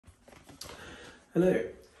Hello.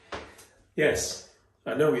 Yes,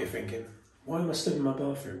 I know what you're thinking. Why am I stood in my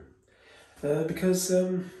bathroom? Because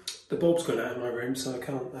the bulb's gone out in my room, so I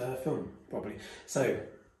can't film properly. So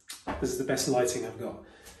this is the best lighting I've got.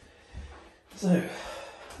 So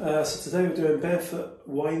today we're doing Barefoot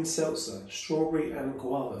wine seltzer, strawberry and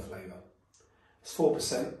guava flavour. It's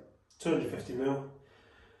 4%, 250ml.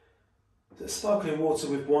 It's sparkling water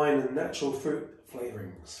with wine and natural fruit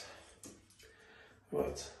flavourings.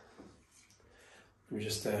 Right. Let me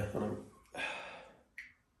just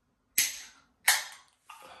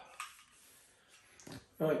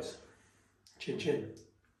Right, chin chin.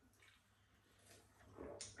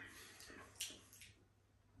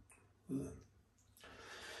 No,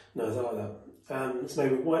 I don't like that. It's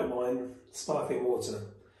made with white wine, sparkling water,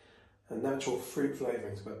 and natural fruit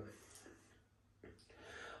flavourings. But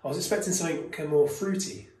I was expecting something more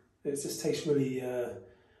fruity. It just tastes really, I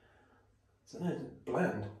don't know,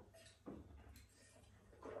 bland.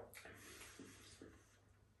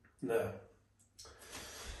 No.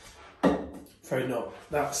 Afraid not.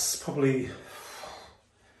 That's probably, if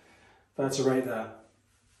I had to rate that,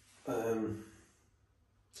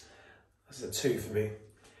 that's a 2 for me.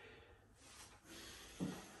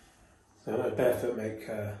 So I know Barefoot make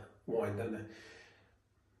wine, don't they?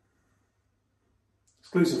 It's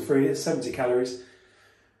gluten free, it's 70 calories.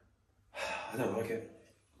 I don't like it.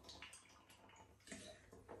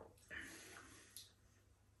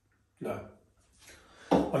 No.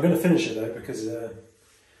 I'm going to finish it though because it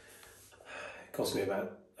cost me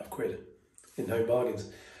about £1 in home bargains.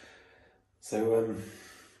 So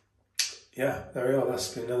yeah, there we are.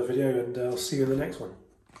 That's been another video, and I'll see you in the next one.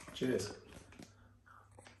 Cheers.